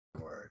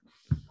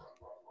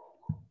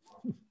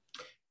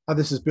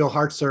This is Bill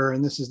Hartzer,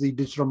 and this is the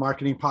Digital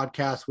Marketing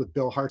Podcast with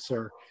Bill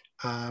Hartzer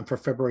for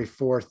February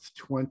 4th,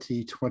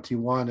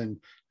 2021. And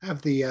I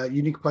have the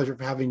unique pleasure of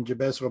having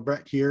Jabez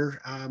Lebret here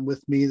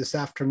with me this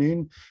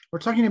afternoon. We're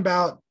talking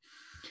about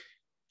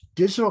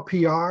digital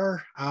PR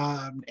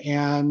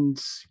and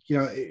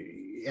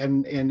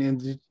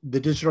in the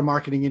digital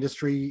marketing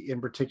industry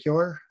in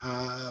particular.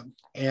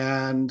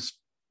 And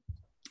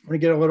we're going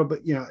to get a little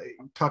bit,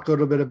 talk a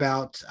little bit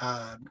about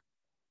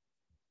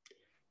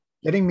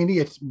getting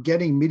media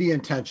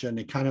attention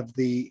and kind of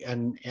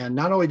and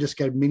not only just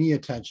get media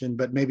attention,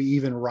 but maybe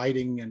even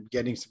writing and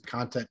getting some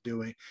content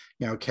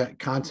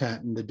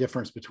content and the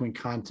difference between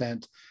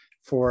content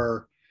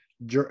for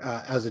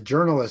as a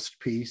journalist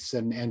piece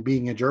and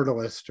being a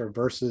journalist or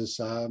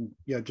versus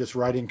just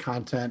writing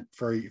content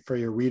for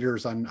your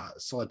readers on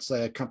so let's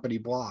say a company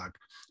blog.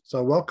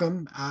 So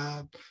welcome.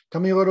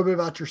 Tell me a little bit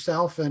about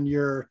yourself and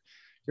your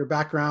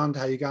background,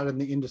 how you got in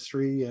the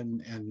industry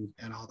and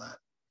all that.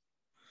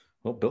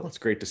 Well, Bill, it's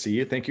great to see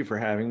you. Thank you for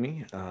having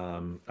me.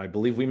 I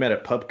believe we met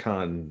at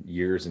PubCon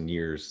years and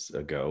years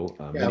ago.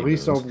 At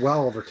least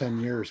well over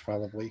 10 years,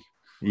 probably.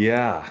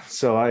 Yeah.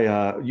 So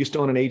I used to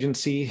own an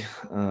agency.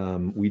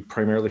 We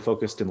primarily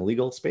focused in the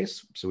legal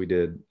space. So we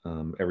did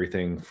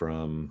everything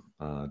from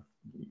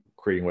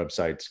creating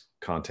websites,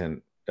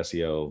 content,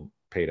 SEO,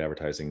 paid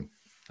advertising,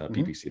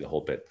 PPC, the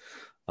whole bit.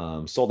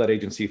 Sold that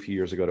agency a few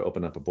years ago to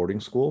open up a boarding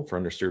school for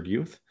underserved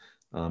youth.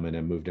 And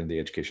then moved into the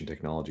education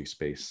technology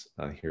space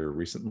here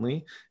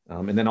recently,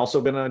 and then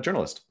also been a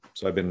journalist.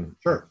 So I've been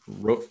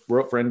wrote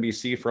for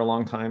NBC for a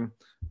long time,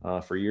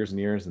 for years and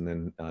years, and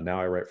then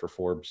now I write for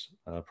Forbes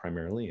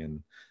primarily,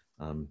 and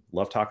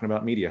love talking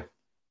about media.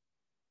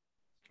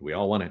 We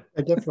all want it.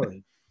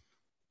 Definitely.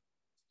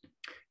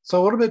 So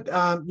a little bit,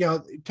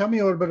 tell me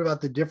a little bit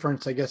about the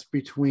difference, I guess,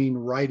 between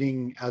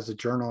writing as a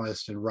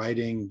journalist and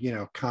writing,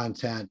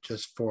 content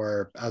just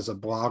as a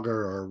blogger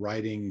or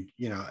writing,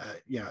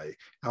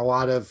 a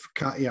lot of,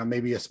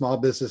 maybe a small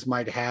business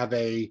might have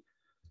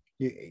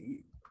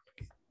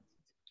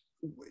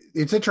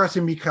it's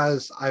interesting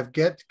because I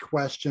get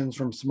questions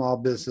from small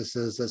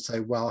businesses that say,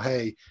 well,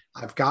 hey,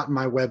 I've got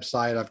my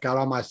website, I've got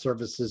all my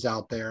services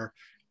out there.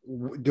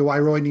 Do I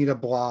really need a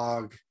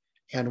blog?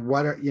 And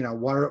what are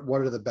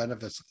the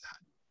benefits of that?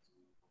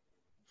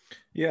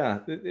 Yeah,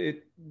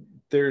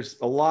 there's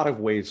a lot of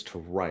ways to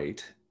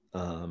write.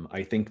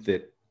 I think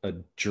that a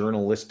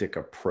journalistic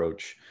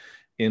approach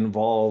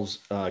involves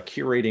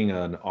curating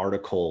an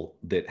article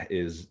that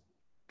is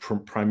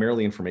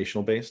primarily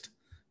informational based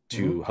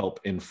to help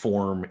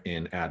inform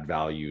and add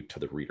value to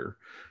the reader.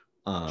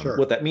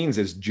 What that means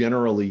is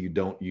generally you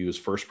don't use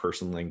first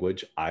person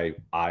language. I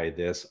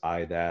this,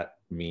 I that,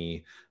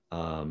 me.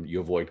 You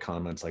avoid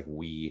comments like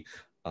we.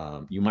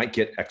 You might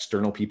get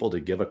external people to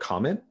give a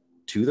comment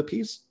to the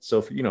piece. So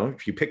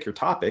if you pick your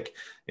topic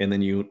and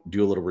then you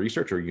do a little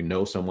research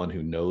or someone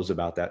who knows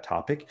about that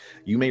topic,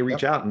 you may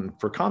reach out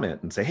for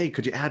comment and say, hey,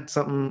 could you add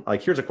something?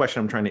 Like, here's a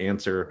question I'm trying to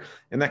answer.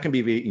 And that can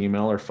be via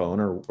email or phone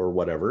or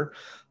whatever.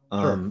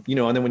 And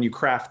then when you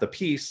craft the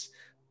piece,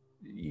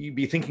 you'd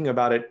be thinking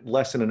about it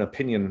less in an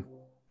opinion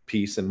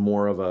piece and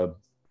more of a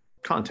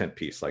content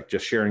piece, like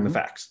just sharing the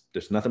facts.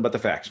 There's nothing but the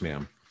facts,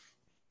 ma'am.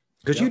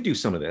 Because you do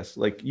some of this,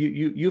 like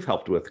you've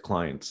helped with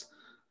clients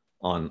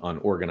on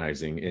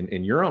organizing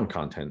in your own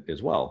content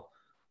as well,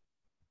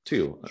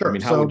 too. Sure. I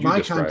mean, how would you my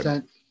describe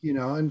content?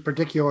 In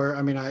particular,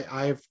 I mean,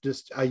 I've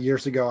just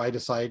years ago I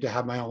decided to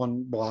have my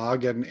own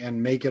blog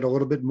and make it a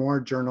little bit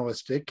more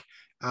journalistic,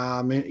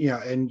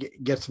 and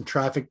get some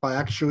traffic by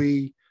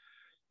actually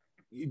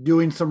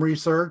doing some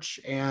research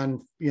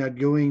and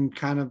doing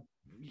kind of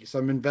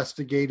some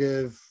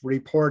investigative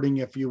reporting,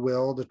 if you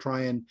will, to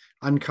try and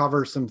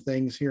uncover some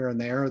things here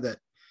and there that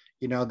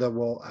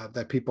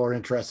that people are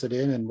interested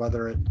in, and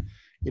whether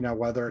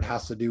it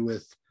has to do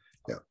with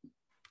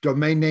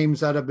domain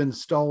names that have been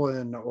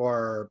stolen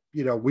or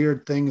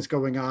weird things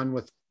going on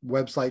with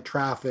website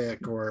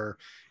traffic or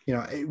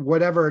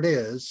whatever it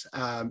is,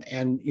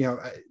 and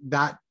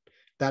that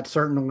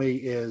certainly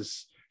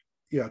is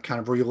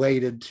kind of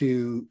related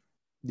to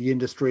the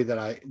industry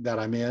that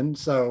I'm in.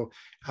 So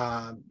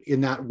in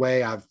that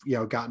way, I've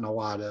gotten a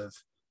lot of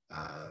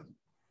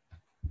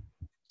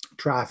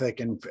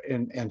traffic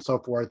and so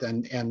forth,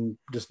 and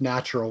just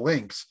natural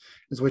links.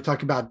 As we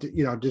talk about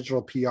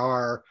digital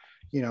PR,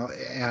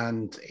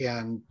 and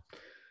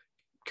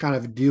kind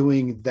of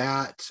doing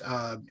that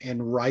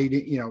and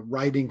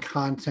writing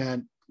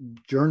content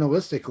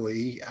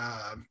journalistically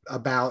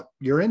about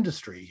your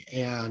industry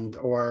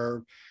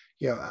or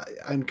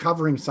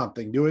uncovering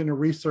something, doing a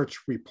research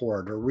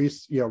report or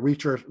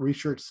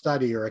research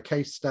study or a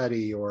case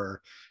study,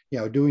 or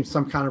doing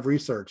some kind of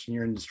research in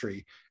your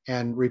industry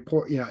and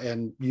report,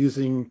 and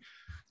using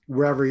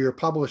wherever you're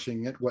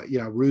publishing it,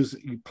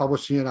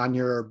 publishing it on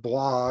your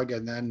blog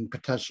and then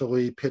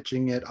potentially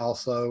pitching it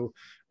also,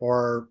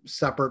 or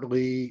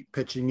separately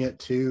pitching it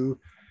to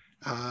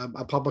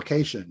a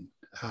publication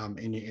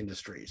in your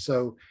industry.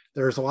 So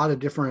there's a lot of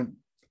different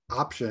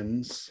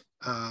options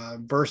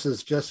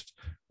versus just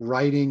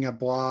writing a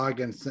blog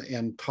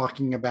and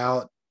talking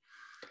about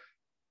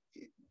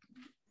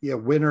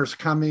winter's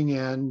coming,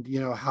 and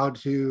how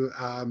to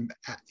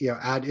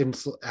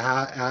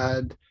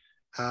add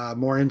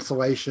more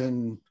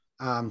insulation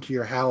to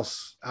your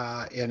house,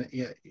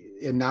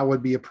 and that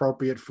would be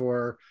appropriate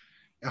for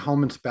a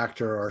home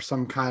inspector or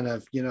some kind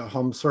of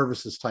home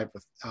services type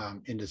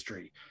of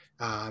industry.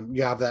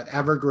 You have that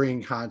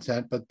evergreen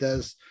content, but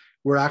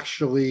we're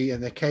actually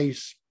in the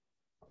case,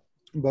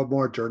 but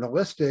more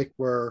journalistic,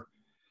 where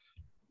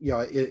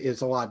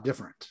it's a lot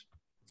different.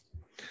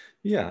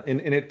 Yeah,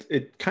 and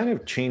it kind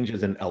of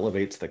changes and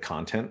elevates the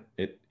content.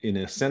 It, in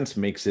a sense,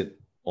 makes it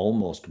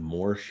almost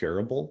more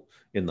shareable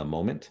in the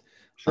moment.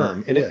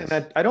 Sure,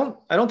 and I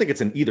don't think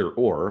it's an either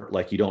or.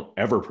 Like, you don't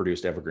ever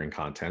produce evergreen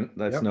content.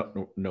 That's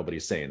Yep.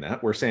 Nobody's saying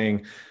that. We're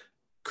saying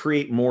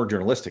create more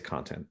journalistic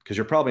content, because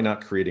you're probably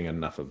not creating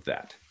enough of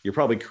that. You're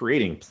probably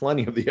creating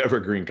plenty of the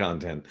evergreen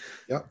content.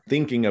 Yep.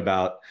 Thinking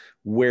about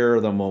where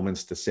are the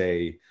moments to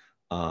say,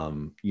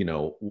 can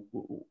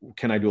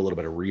I do a little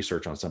bit of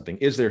research on something?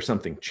 Is there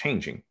something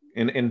changing?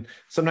 And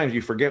sometimes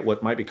you forget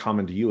what might be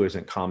common to you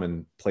isn't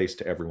commonplace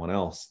to everyone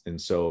else. And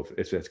so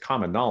if it's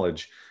common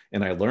knowledge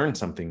and I learn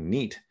something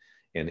neat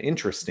and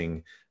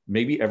interesting,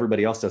 maybe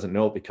everybody else doesn't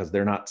know it because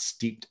they're not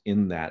steeped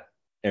in that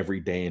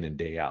every day in and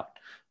day out.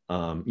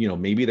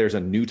 Maybe there's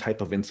a new type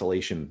of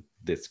insulation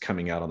that's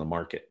coming out on the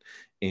market,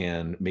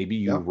 and maybe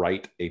you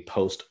write a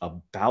post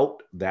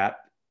about that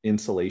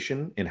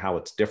insulation and how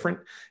it's different,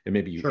 and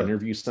maybe you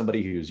interview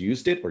somebody who's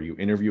used it, or you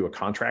interview a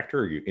contractor,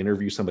 or you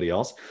interview somebody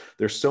else.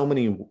 There's so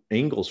many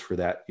angles for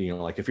that.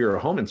 Like if you're a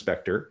home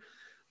inspector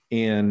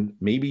and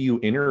maybe you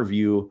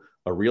interview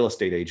a real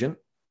estate agent,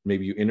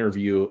 maybe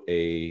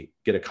you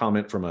get a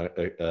comment from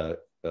a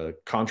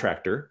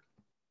contractor,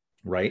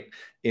 right?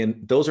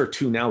 And those are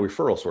two now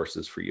referral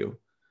sources for you.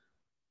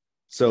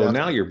 So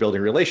now you're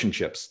building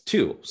relationships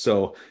too.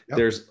 So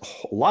there's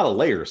a lot of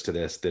layers to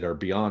this that are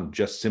beyond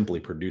just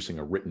simply producing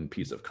a written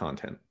piece of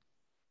content.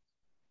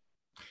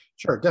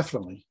 Sure,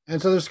 definitely.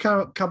 And so there's kind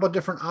of a couple of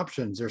different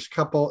options. There's a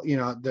couple,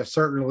 there's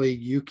certainly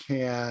you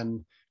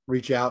can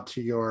reach out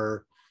to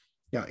your,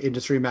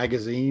 industry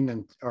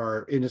magazine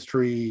or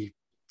industry,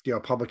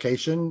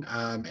 publication,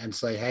 and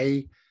say,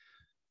 hey,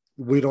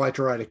 we'd like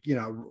to write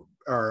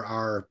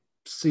our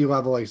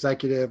C-level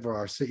executive or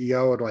our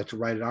CEO would like to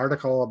write an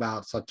article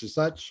about such and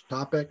such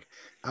topic,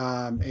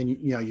 and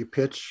you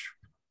pitch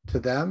to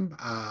them,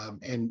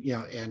 and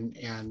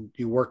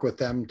you work with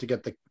them to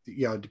get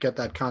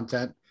that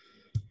content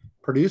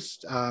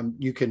produced.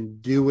 You can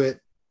do it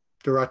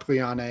directly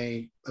on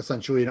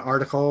essentially an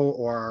article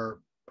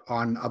or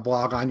on a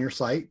blog on your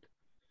site.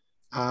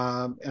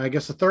 And I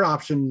guess the third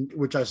option,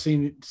 which I've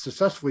seen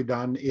successfully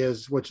done,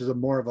 which is a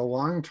more of a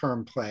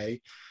long-term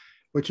play,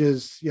 which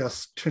is,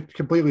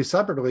 completely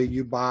separately,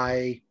 you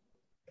buy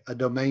a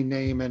domain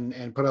name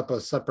and put up a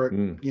separate,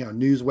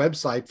 news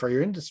website for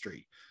your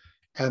industry.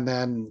 And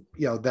then,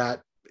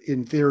 that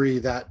in theory,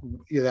 that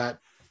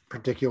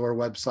particular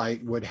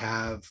website would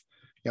have,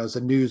 it's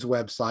a news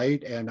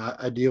website. And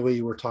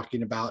ideally we're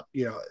talking about,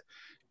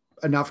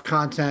 enough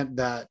content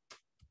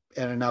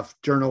and enough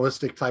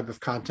journalistic type of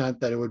content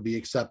that it would be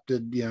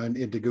accepted,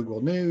 into Google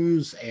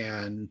News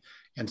and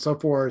so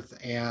forth.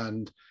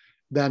 And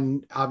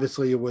then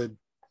obviously it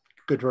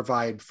could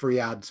provide free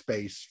ad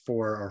space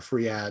or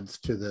free ads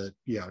to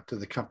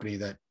the company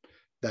that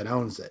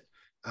owns it.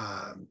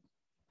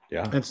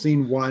 I've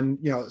seen one,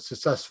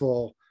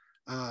 successful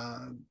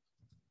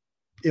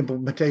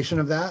implementation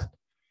of that.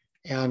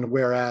 And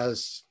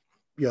whereas,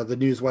 the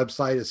news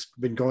website has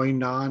been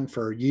going on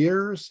for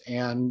years,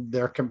 and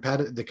the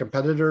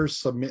competitors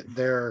submit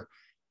their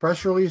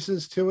press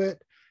releases to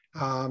it.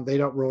 They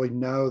don't really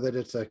know that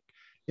it's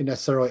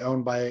necessarily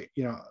owned by,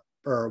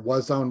 or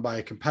was owned by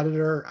a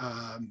competitor,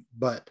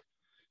 but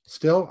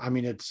still, I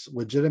mean, it's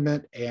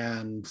legitimate,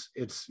 and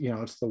it's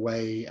the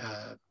way,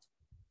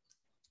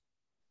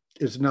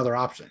 it's another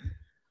option.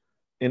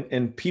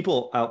 And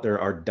people out there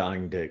are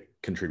dying to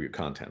contribute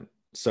content.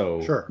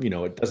 So,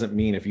 it doesn't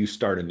mean if you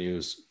start a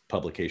news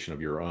publication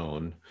of your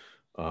own,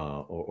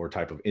 or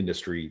type of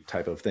industry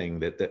type of thing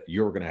that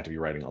you're going to have to be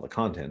writing all the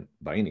content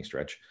by any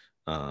stretch.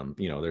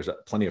 There's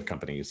plenty of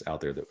companies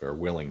out there that are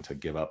willing to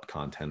give up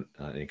content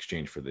in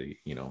exchange for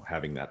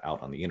having that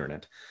out on the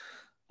internet,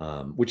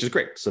 which is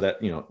great. So that,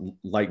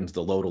 lightens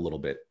the load a little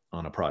bit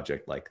on a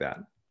project like that.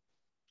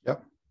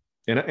 Yep.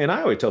 And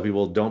I always tell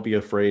people, don't be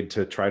afraid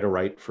to try to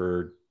write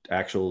for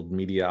actual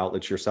media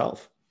outlets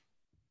yourself.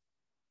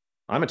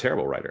 I'm a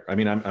terrible writer. I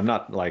mean, I'm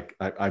not like,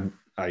 I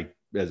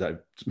as I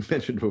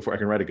mentioned before, I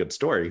can write a good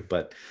story,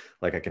 but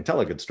like I can tell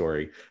a good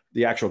story.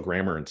 The actual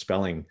grammar and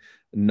spelling,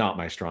 not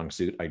my strong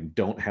suit. I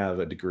don't have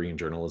a degree in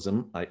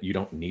journalism. You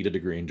don't need a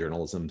degree in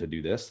journalism to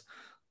do this.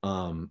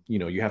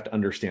 You have to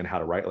understand how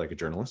to write like a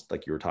journalist,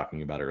 like you were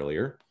talking about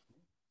earlier.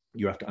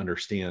 You have to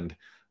understand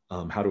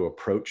how to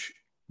approach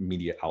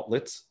media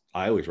outlets.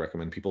 I always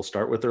recommend people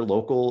start with their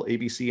local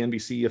ABC,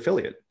 NBC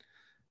affiliate,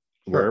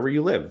 wherever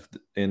you live,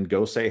 and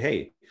go say,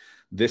 hey,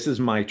 this is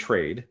my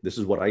trade. This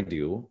is what I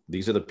do.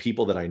 These are the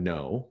people that I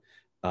know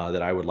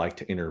that I would like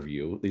to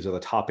interview. These are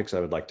the topics I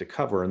would like to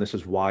cover. And this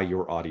is why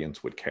your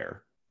audience would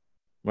care.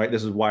 right?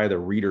 This is why the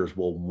readers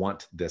will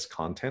want this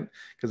content,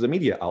 because the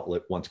media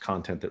outlet wants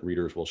content that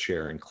readers will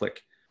share and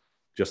click,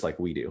 just like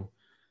we do.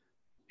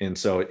 And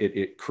so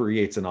it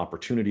creates an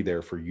opportunity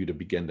there for you to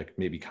begin to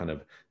maybe kind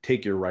of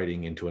take your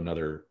writing into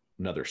another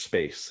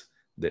space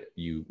that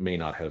you may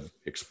not have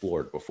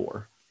explored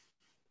before.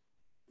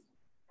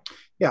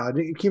 Yeah,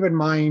 keep in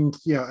mind,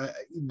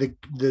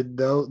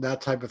 that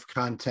type of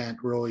content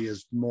really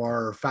is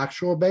more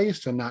factual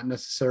based and not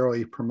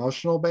necessarily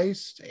promotional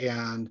based.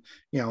 And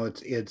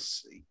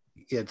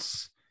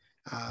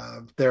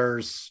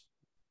there's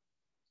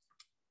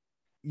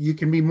you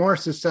can be more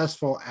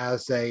successful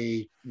as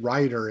a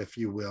writer, if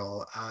you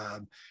will,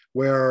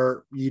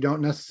 where you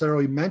don't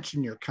necessarily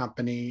mention your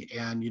company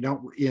and you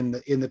don't in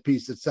the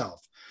piece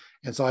itself.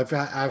 And so I've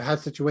had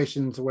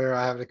situations where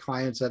I have a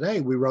client said,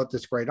 "Hey, we wrote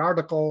this great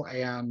article,"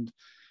 and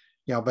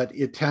but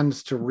it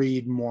tends to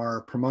read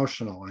more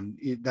promotional, and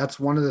that's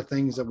one of the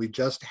things that we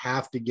just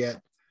have to get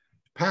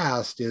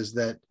past is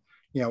that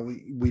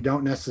we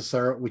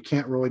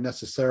can't really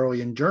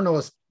necessarily in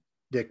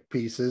journalistic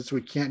pieces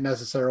we can't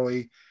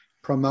necessarily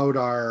promote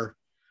our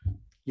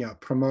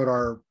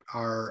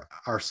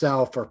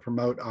ourself or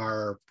promote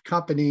our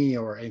company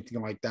or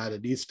anything like that.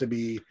 It needs to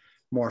be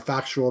more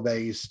factual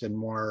based and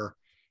more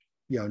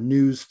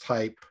news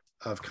type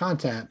of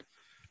content,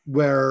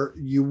 where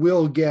you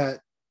will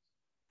get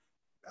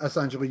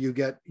essentially you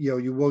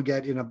will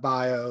get in a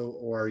bio,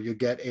 or you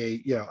get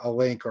a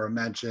link or a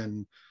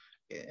mention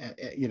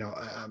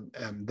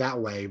that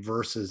way,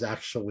 versus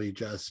actually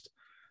just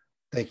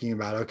thinking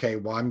about, okay,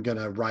 well, I'm going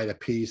to write a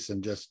piece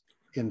and just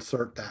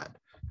insert that,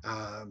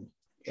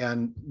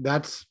 and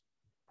that's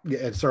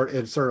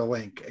insert a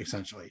link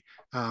essentially.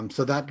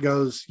 So that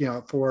goes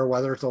for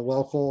whether it's a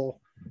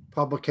local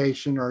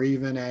publication or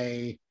even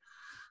a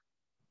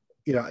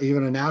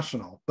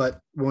national. But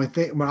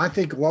when I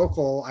think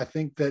local, I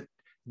think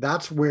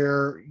that's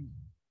where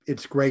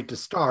it's great to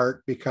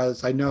start,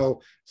 because I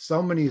know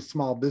so many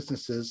small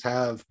businesses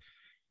have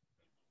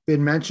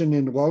been mentioned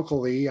in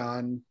locally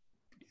on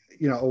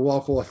a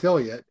local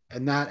affiliate,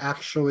 and that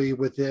actually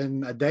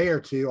within a day or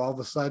two all of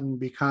a sudden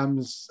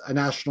becomes a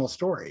national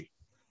story.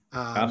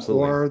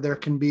 Absolutely. Or there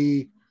can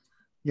be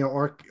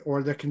or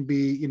there can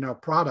be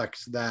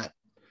products that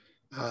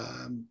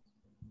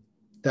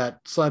that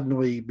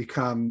suddenly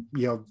become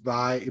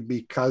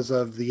because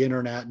of the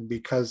internet and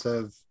because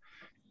of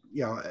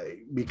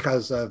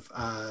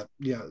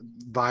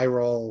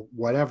viral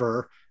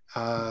whatever.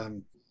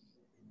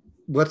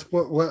 Let's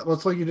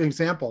look at an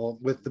example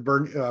with the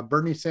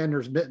Bernie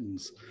Sanders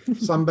mittens.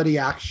 Somebody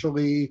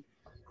actually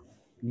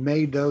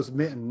made those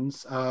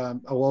mittens a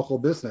local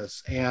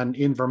business and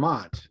in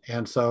Vermont,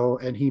 and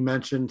he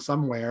mentioned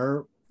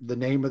somewhere the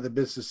name of the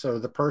business or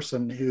the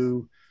person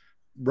who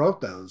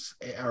wrote those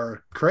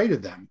or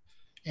created them,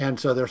 and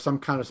so there's some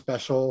kind of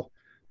special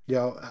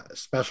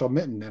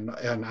mitten,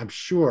 and I'm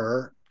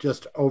sure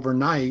just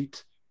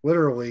overnight,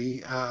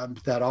 literally,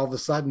 that all of a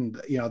sudden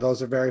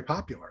those are very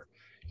popular.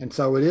 And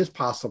so it is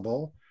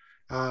possible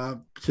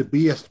to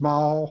be a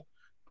small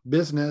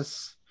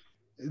business.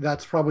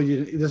 This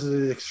is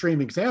an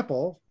extreme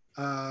example,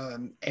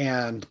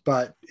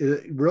 but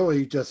it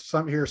really just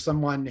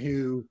someone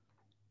who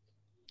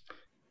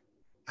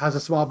has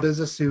a small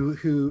business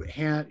who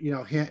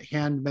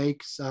hand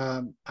makes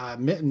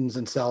mittens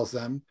and sells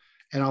them,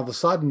 and all of a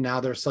sudden now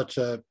there's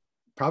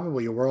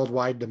probably a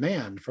worldwide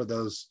demand for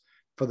those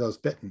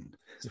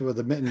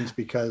mittens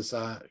because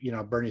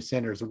Bernie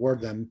Sanders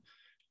awarded them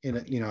in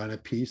a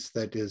piece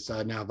that is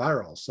now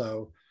viral.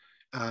 So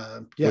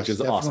yes, which is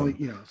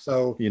definitely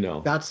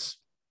awesome. That's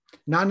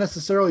not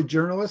necessarily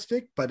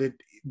journalistic, but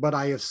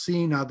I have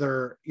seen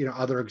other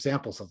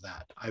examples of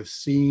that. I've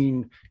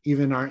seen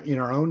even in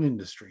our own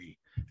industry.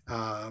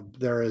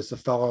 There is a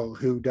fellow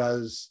who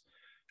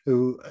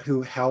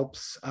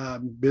helps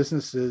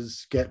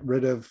businesses get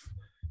rid of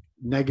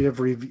negative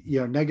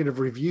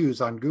reviews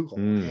on Google,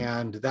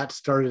 and that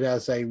started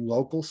as a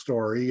local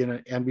story in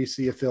an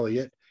NBC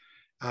affiliate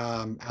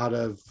out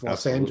of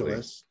Los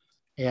Angeles,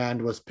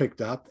 and was picked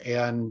up,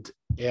 and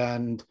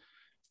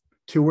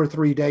 2 or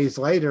 3 days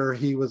later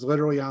he was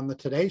literally on the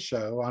Today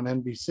Show on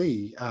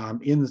NBC,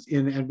 in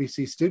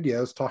NBC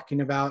studios,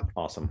 talking about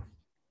awesome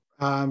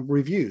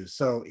reviews.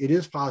 So it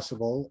is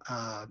possible,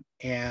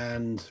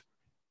 and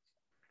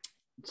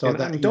so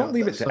don't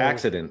leave it to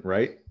accident,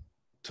 right?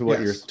 To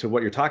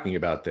what you're talking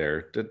about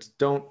there.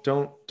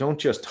 Don't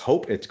just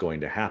hope it's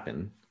going to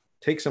happen.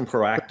 Take some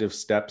proactive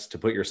steps to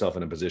put yourself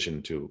in a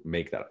position to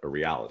make that a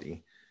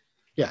reality.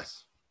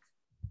 Yes.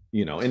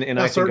 And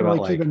I think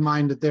about keep in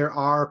mind that there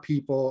are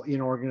people in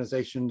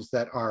organizations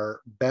that are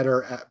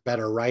better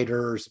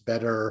writers,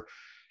 better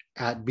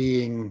at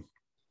being,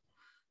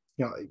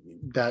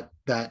 that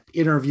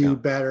interview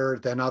better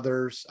than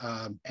others.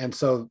 And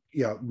so,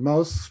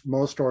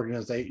 most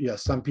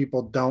organizations, some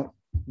people don't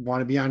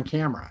want to be on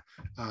camera,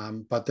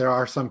 but there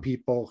are some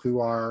people who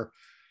are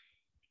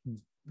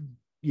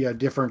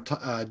different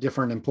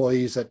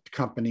employees at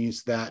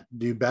companies that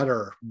do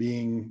better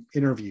being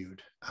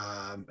interviewed,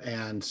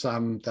 and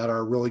some that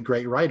are really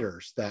great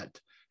writers that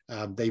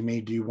They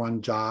may do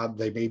one job.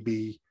 They may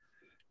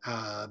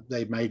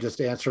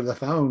just answer the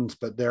phones,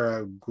 but they're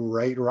a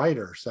great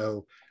writer.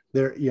 So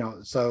they're,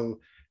 so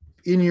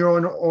in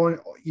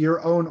your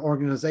own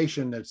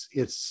organization,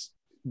 it's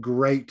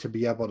great to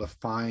be able to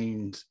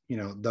find,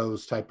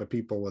 those type of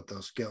people with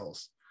those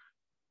skills.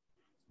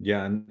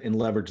 Yeah, and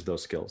leverage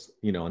those skills,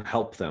 and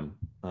help them,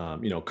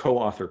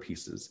 co-author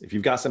pieces. If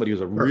you've got somebody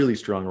who's a really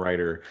strong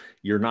writer,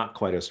 you're not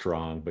quite as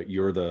strong, but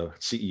you're the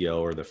CEO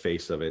or the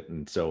face of it.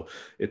 And so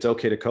it's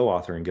okay to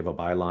co-author and give a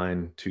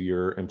byline to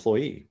your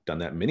employee. Done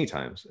that many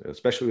times,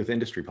 especially with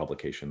industry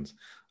publications.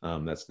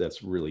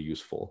 That's really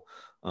useful.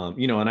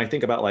 And I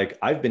think about, like,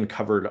 I've been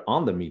covered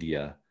on the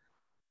media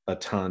a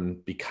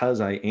ton because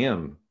I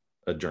am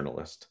a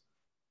journalist.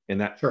 And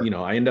that,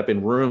 I end up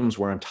in rooms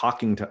where I'm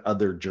talking to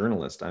other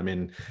journalists. I'm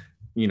in,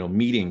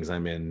 meetings,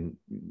 I'm in,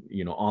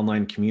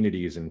 online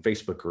communities and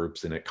Facebook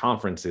groups and at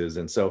conferences.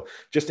 And so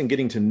just in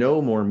getting to know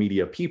more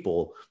media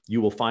people, you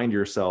will find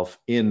yourself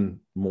in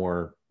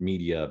more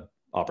media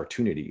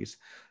opportunities,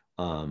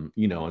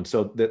 and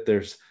so that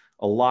there's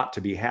a lot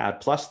to be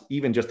had, plus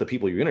even just the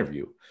people you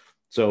interview.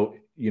 So,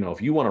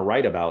 if you want to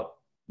write about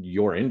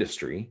your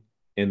industry,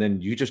 and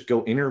then you just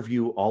go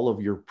interview all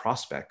of your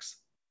prospects.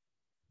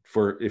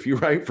 If you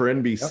write for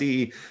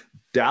NBC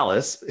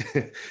Dallas,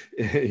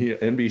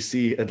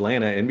 NBC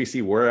Atlanta,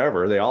 NBC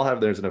wherever,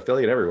 there's an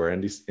affiliate everywhere,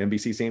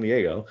 NBC San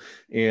Diego,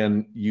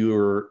 and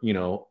you're,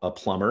 a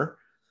plumber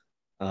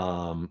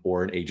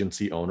or an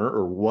agency owner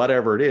or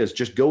whatever it is,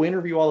 just go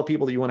interview all the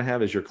people that you want to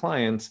have as your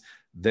clients.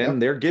 Then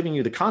they're giving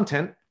you the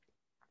content.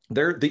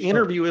 The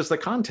interview is the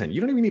content.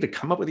 You don't even need to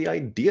come up with the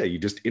idea. You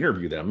just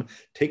interview them,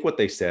 take what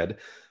they said,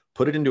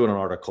 put it into an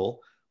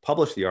article,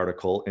 publish the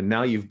article, and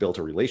now you've built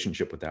a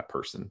relationship with that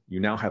person. You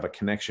now have a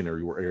connection, or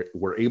you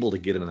were able to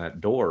get in that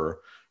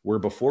door where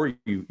before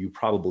you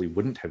probably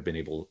wouldn't have been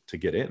able to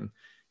get in.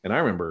 And I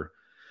remember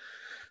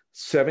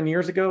 8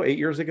 years ago,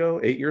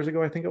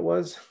 I think it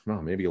was,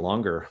 no, maybe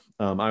longer.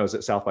 I was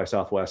at South by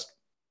Southwest,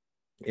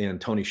 and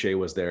Tony Hsieh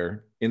was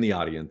there in the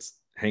audience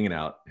hanging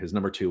out. His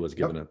number two was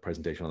giving a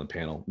presentation on the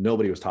panel.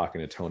 Nobody was talking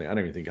to Tony. I don't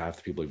even think half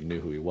the people even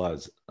knew who he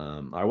was.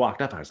 I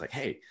walked up and I was like,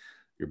 hey,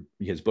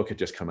 his book had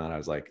just come out. I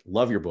was like,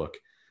 love your book.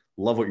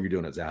 Love what you're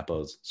doing at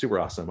Zappos. Super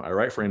awesome. I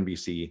write for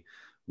NBC.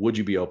 Would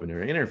you be open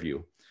to an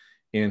interview?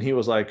 And he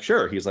was like,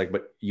 sure. He's like,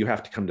 but you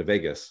have to come to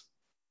Vegas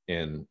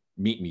and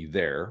meet me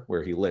there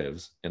where he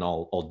lives, and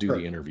I'll do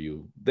the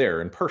interview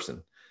there in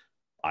person.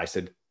 I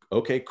said,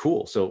 okay,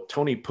 cool. So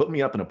Tony put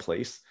me up in a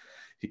place.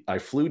 I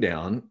flew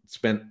down,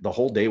 spent the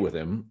whole day with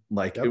him.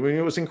 Like, it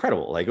was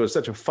incredible. Like, it was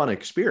such a fun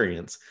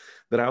experience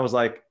that I was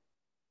like,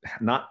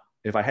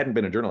 if I hadn't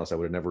been a journalist, I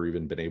would have never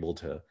even been able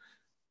to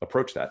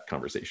approach that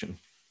conversation.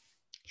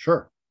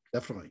 Sure,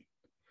 definitely.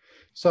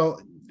 So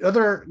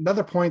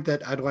another point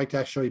that I'd like to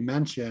actually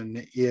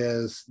mention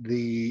is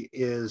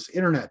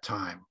internet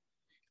time.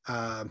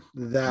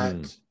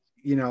 There's,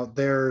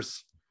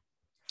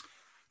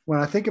 when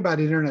I think about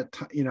internet,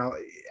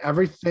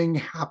 everything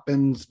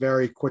happens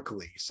very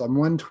quickly.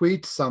 Someone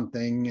tweets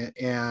something,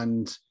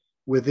 and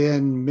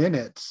within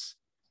minutes,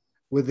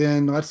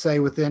 let's say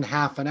within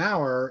half an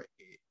hour,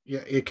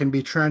 it can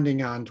be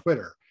trending on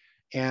Twitter.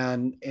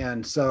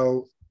 And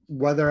so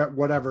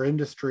whatever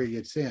industry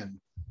it's in.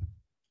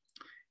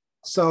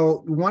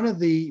 So one of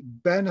the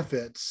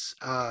benefits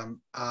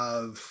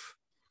of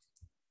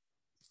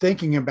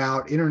thinking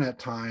about internet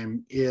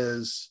time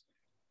is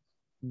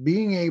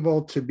being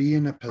able to be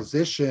in a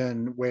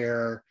position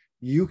where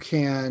you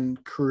can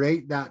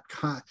create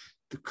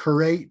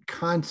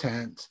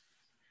content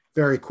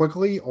very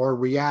quickly, or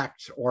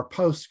react or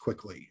post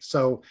quickly.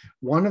 So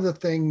one of the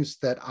things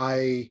that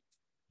I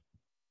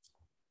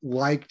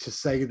like to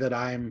say that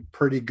I'm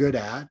pretty good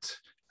at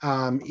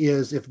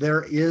is, if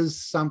there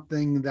is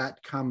something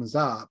that comes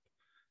up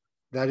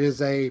that is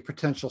a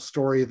potential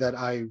story that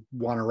I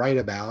want to write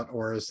about,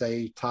 or is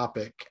a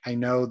topic, I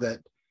know that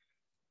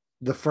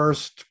the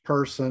first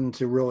person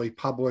to really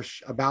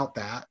publish about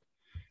that,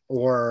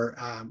 or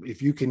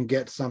if you can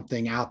get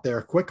something out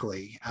there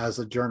quickly as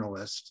a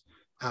journalist,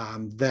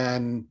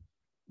 then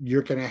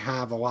you're going to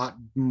have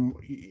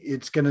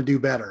it's going to do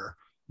better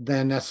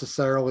than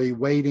necessarily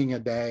waiting a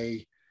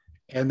day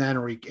and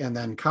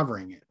then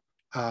covering it.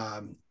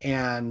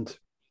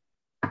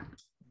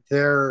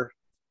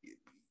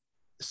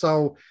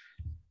 So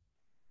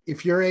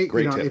if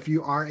if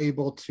you are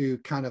able to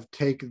kind of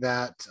take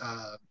that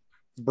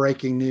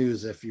breaking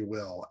news, if you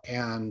will,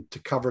 and to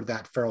cover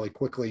that fairly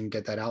quickly and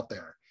get that out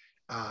there.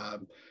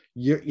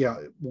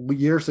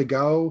 Years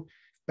ago,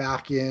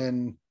 back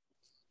in,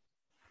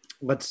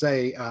 let's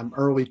say,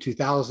 early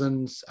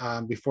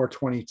 2000s, before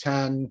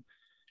 2010,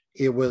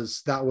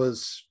 that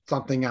was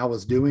something I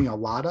was doing a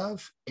lot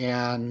of,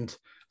 and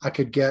I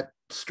could get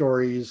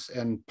stories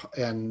and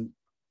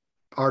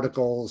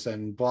articles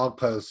and blog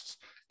posts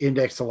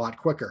indexed a lot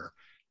quicker.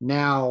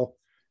 Now,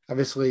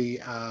 obviously,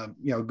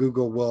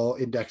 Google will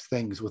index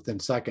things within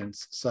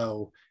seconds,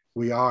 so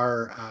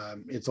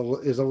it's a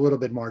little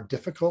bit more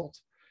difficult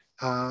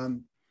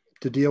to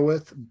deal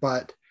with,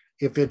 but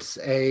if it's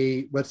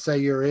let's say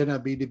you're in a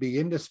B2B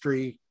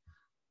industry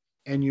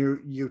and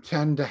you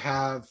tend to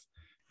have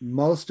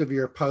most of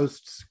your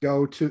posts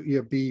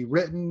be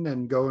written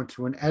and go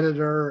into an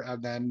editor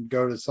and then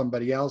go to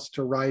somebody else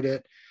to write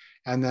it.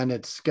 And then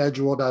it's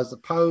scheduled as a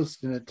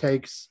post and it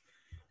takes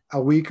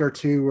a week or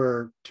two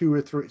or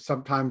three,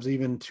 sometimes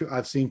even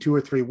I've seen 2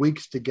 or 3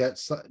 weeks to get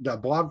a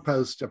blog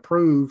post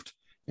approved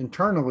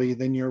internally,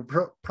 then you're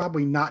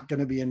probably not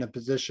going to be in a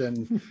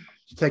position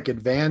to take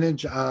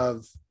advantage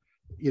of,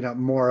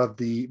 more of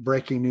the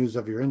breaking news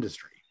of your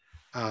industry.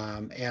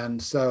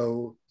 And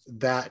so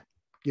that,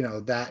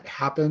 that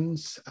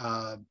happens.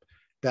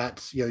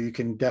 That's, you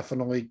can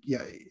definitely,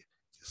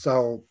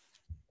 so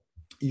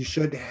you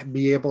should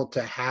be able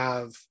to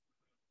have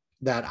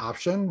that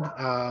option,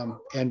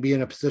 and be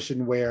in a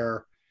position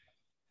where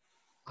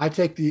I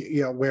take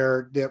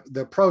where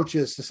the approach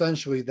is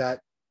essentially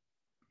that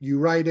you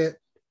write it,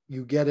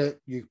 you get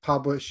it, you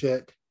publish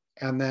it,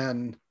 and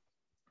then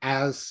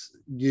as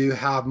you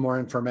have more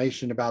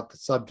information about the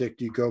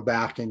subject, you go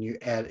back and you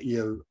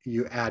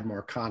add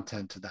more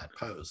content to that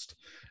post.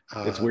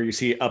 It's where you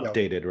see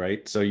updated,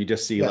 right? So you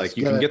just see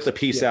you can get the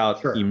piece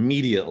out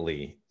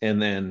immediately,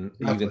 and then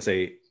you can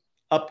say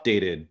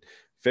updated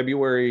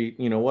February,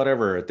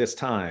 whatever at this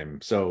time.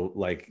 So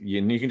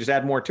you can just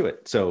add more to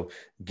it. So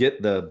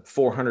get the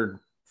 400,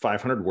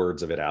 500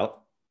 words of it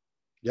out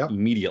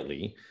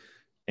immediately,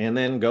 and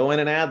then go in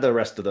and add the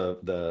rest of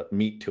the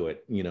meat to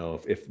it.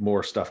 If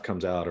more stuff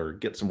comes out or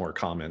get some more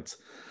comments,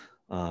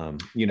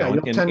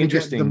 you'll tend to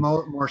get the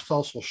more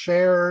social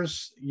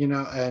shares,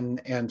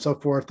 and so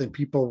forth. And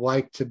people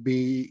like to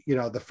be,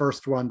 the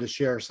first one to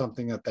share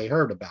something that they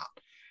heard about.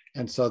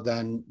 And so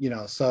then,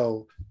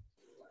 so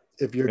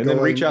if you're going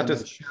reach out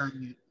and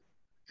sharing it,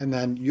 and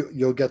then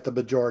you'll get the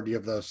majority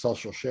of those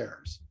social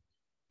shares.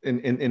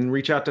 And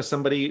reach out to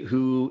somebody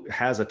who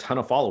has a ton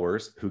of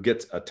followers, who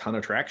gets a ton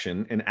of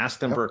traction, and ask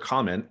them for a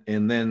comment,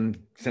 and then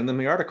send them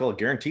the article. I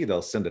guarantee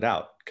they'll send it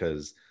out,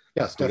 because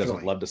who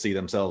doesn't love to see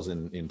themselves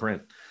in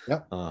print?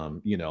 Yep.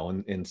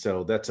 And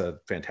so that's a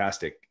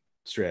fantastic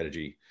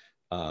strategy.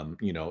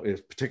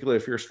 Particularly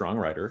if you're a strong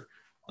writer,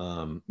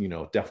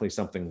 definitely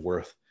something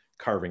worth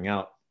carving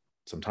out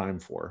some time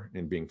for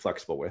and being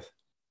flexible with.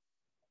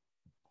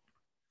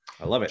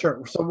 I love it.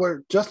 Sure. So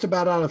we're just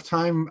about out of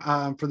time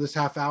for this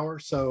half hour.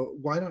 So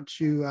why don't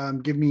you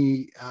give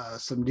me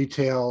some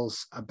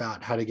details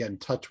about how to get in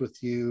touch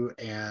with you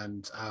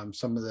and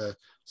some of the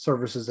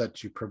services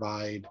that you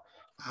provide.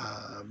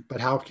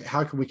 But how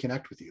can we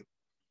connect with you?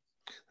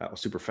 That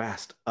was super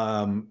fast.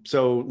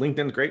 So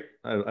LinkedIn's great.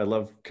 I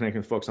love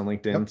connecting with folks on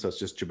LinkedIn. Yep. So it's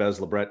just Jabez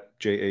Lebret,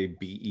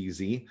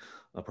 Jabez.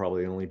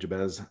 Probably the only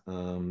Jabez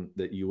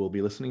that you will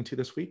be listening to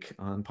this week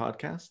on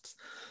podcasts.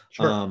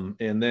 Sure.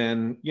 And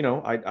then,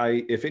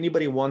 I if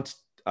anybody wants,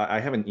 I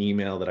have an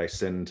email that I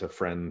send to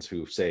friends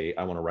who say,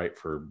 I want to write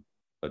for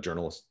a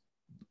journalist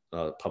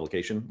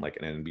publication like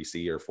an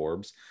NBC or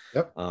Forbes.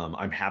 Yep.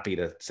 I'm happy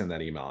to send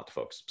that email out to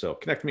folks. So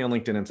connect me on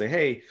LinkedIn and say,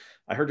 hey,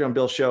 I heard you on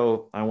Bill's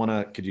show.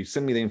 Could you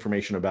send me the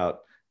information about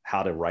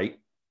how to write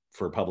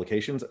for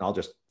publications? And I'll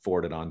just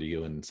forward it on to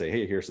you and say,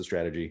 hey, here's the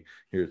strategy.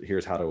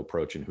 Here's how to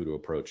approach and who to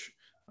approach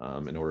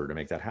in order to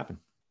make that happen.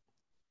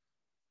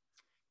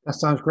 That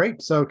sounds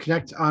great. So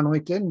connect on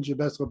LinkedIn,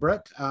 Jabez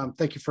Lebret.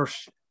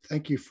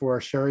 Thank you for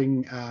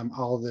sharing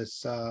all of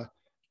this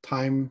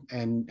time,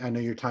 and I know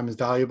your time is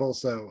valuable.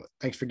 So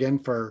thanks again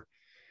for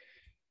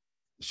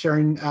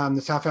sharing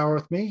this half hour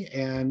with me,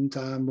 and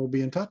we'll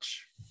be in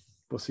touch.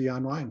 We'll see you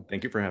online.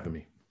 Thank you for having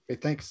me. Okay,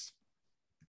 thanks.